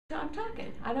I'm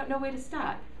talking. I don't know where to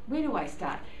start. Where do I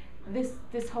start?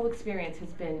 This whole experience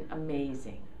has been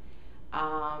amazing.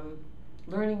 Um,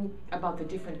 Learning about the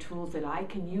different tools that I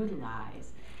can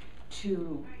utilize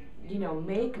to,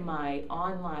 make my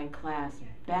online class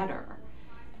better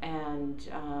and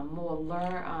more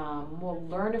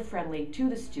learner friendly to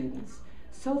the students,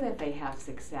 so that they have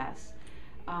success.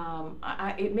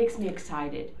 It makes me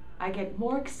excited. I get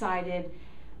more excited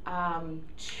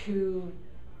to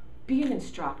be an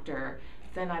instructor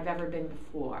than I've ever been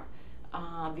before.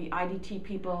 The IDT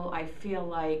people, I feel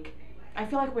like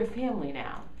we're family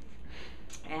now,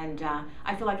 and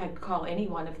I feel like I could call any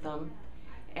one of them.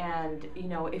 And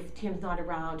if Tim's not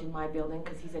around in my building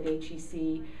because he's at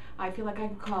HEC, I feel like I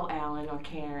could call Alan or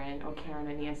Karen or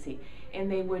Nancy, and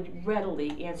they would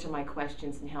readily answer my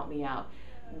questions and help me out.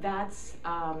 That's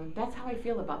how I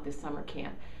feel about this summer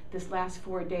camp. This last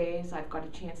 4 days, I've got a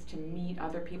chance to meet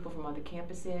other people from other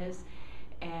campuses,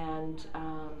 and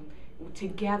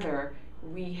together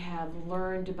we have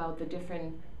learned about the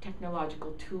different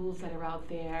technological tools that are out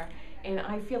there, and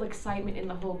I feel excitement in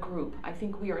the whole group. I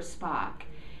think we are a spark.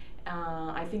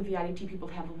 I think the IDT people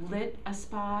have lit a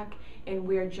spark, and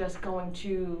we're just going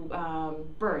to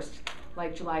burst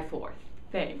like July 4th.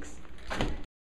 Thanks.